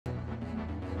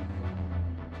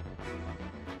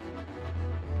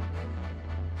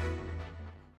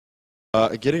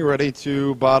Getting ready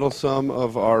to bottle some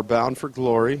of our Bound for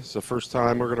Glory. It's the first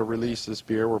time we're going to release this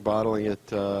beer. We're bottling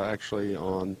it actually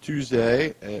on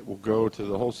Tuesday. It will go to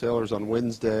the wholesalers on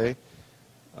Wednesday,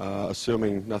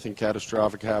 assuming nothing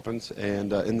catastrophic happens,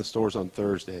 and in the stores on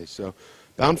Thursday. So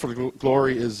Bound for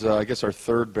Glory is, I guess, our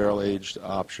third barrel-aged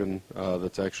option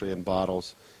that's actually in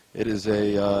bottles. It is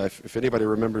a, if anybody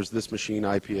remembers This Machine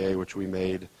IPA, which we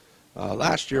made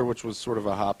last year, which was sort of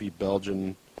a hoppy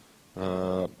Belgian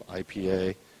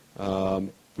IPA.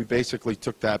 We basically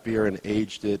took that beer and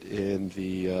aged it in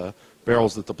the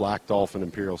barrels that the Black Dolphin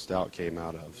Imperial Stout came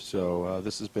out of. So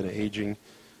this has been aging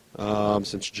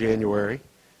since January,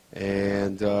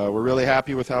 and we're really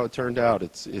happy with how it turned out.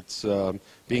 It's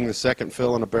being the second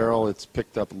fill in a barrel, it's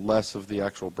picked up less of the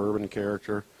actual bourbon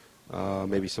character,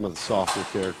 maybe some of the softer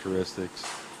characteristics.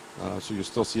 So you'll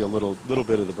still see a little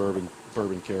bit of the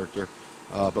bourbon character.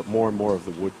 But more and more of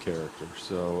the wood character.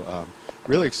 So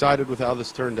really excited with how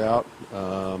this turned out.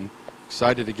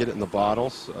 Excited to get it in the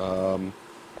bottles,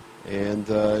 and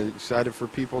excited for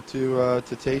people to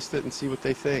taste it and see what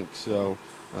they think. So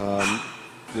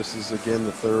this is again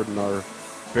the third in our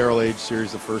barrel-aged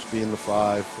series. The first being the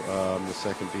 5, the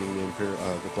second being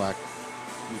the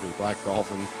Black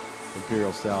Dolphin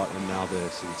Imperial Stout, and now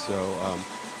this. And so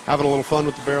having a little fun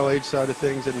with the barrel-aged side of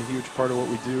things isn't a huge part of what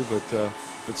we do, but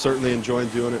certainly enjoying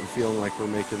doing it and feeling like we're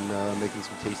making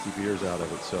some tasty beers out of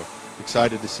it. So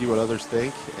excited to see what others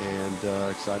think, and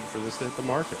excited for this to hit the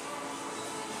market.